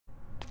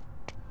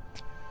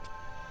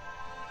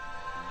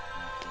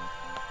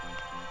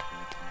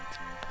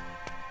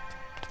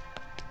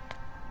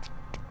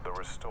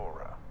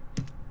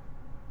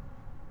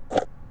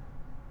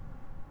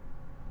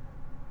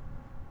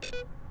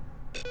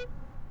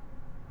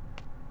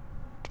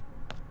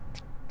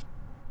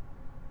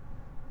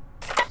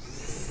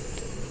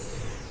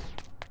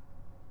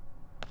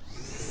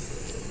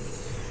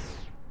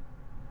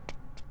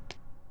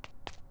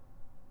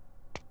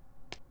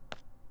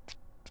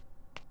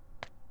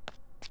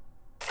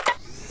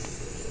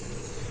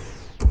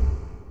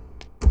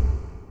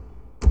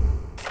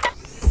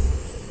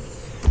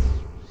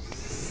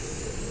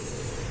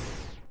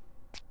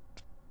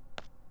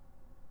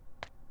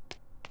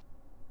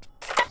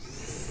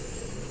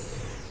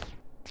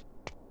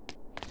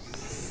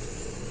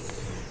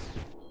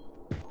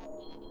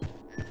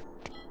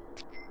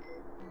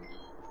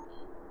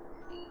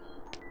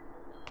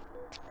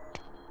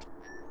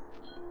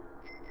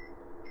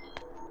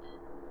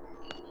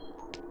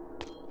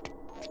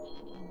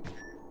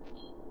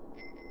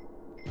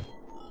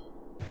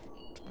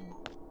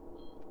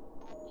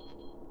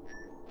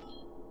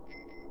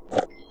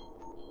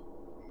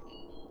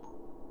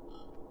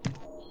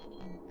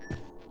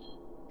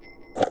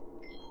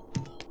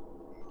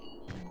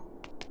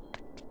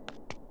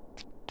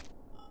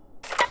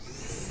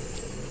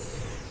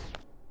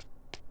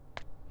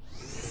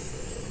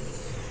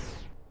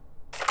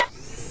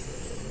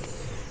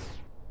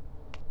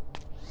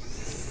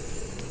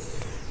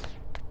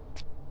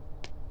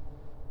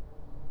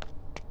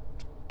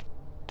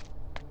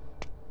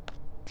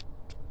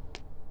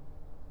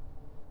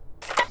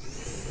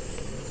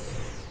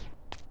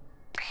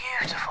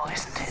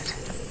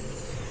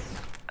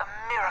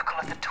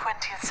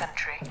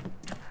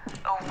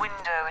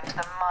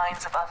the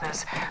minds of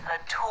others and a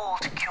tool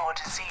to cure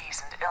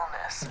disease and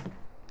illness.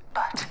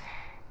 But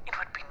it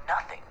would be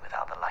nothing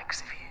without the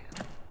likes of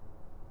you.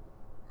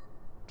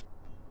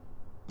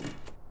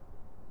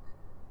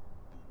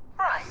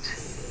 Right.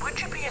 Would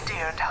you be a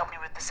dear and help me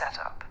with the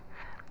setup?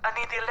 I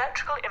need the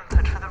electrical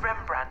input for the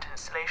Rembrandt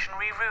installation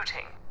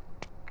rerouting.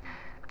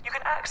 You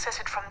can access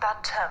it from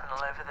that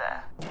terminal over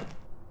there.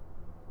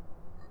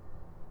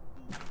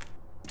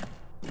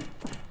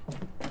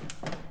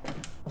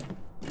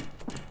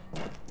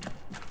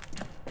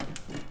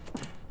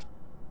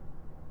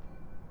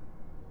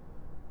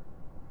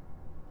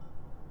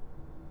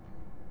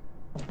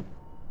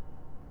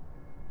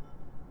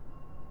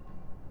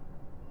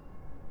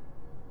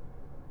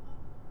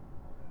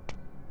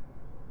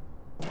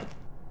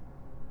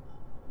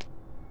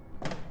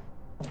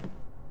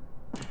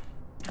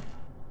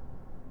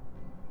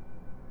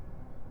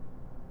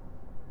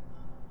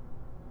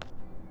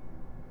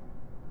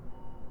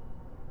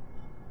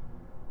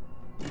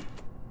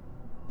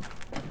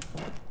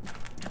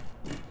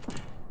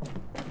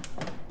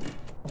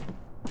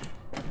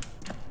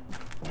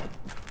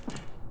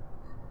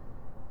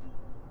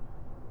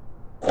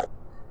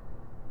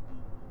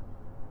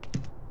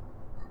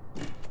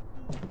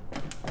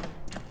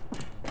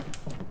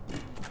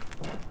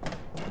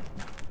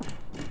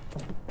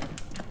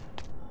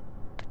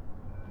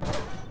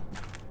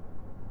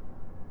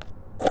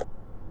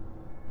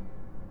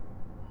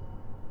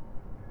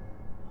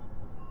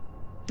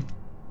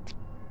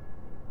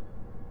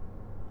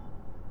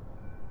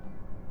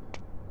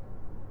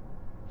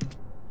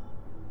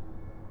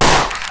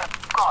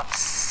 God's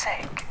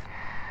sake.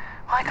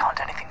 Why can't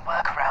anything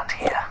work around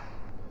here?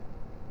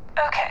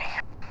 Okay.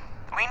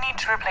 We need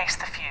to replace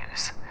the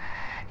fuse.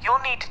 You'll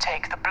need to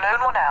take the blown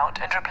one out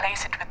and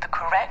replace it with the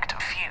correct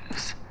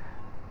fuse.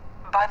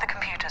 By the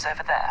computers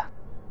over there.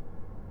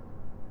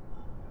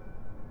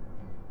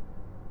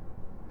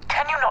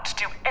 Can you not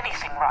do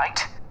anything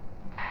right?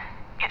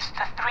 It's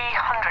the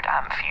 300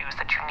 amp fuse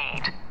that you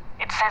need.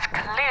 It says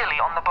clearly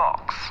on the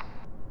box.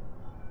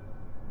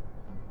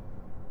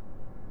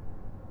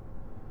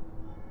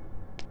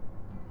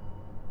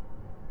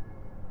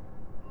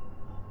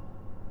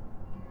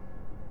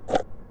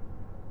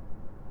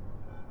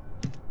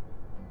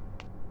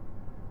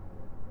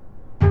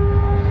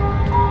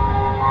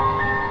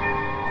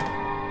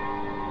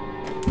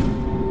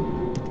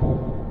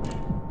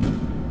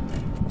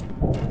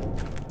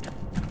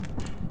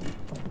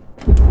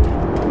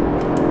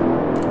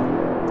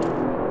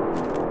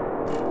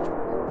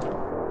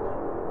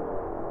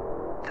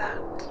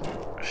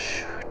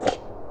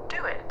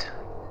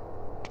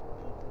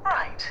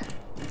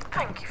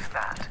 Thank you for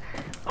that.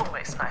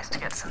 Always nice to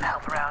get some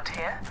help around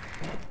here.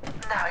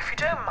 Now, if you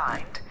don't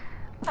mind,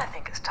 I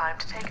think it's time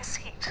to take a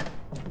seat.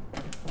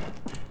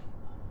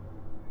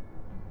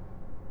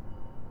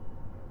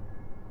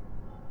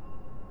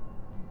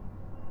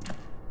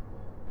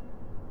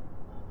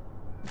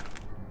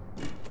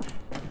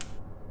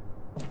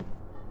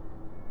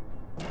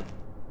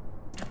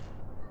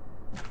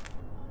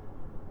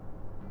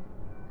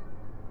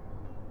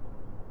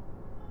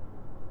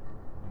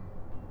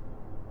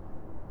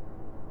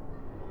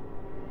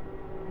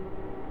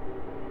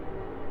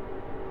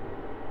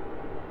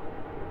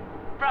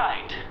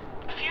 Right.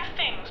 A few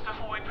things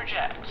before we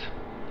project.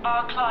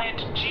 Our client,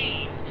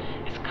 Jean,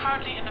 is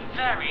currently in a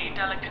very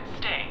delicate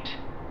state.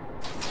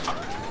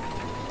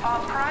 Our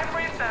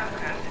primary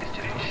focus is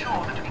to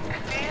ensure that we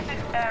clear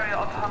this area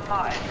of her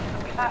mind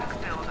from the plaque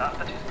buildup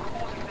that is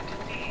causing the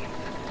disease.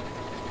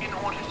 In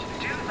order to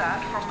do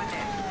that from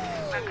within,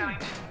 we're going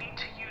to need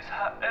to use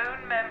her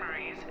own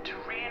memories to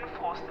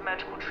reinforce the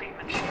medical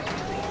treatment she's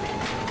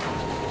receiving.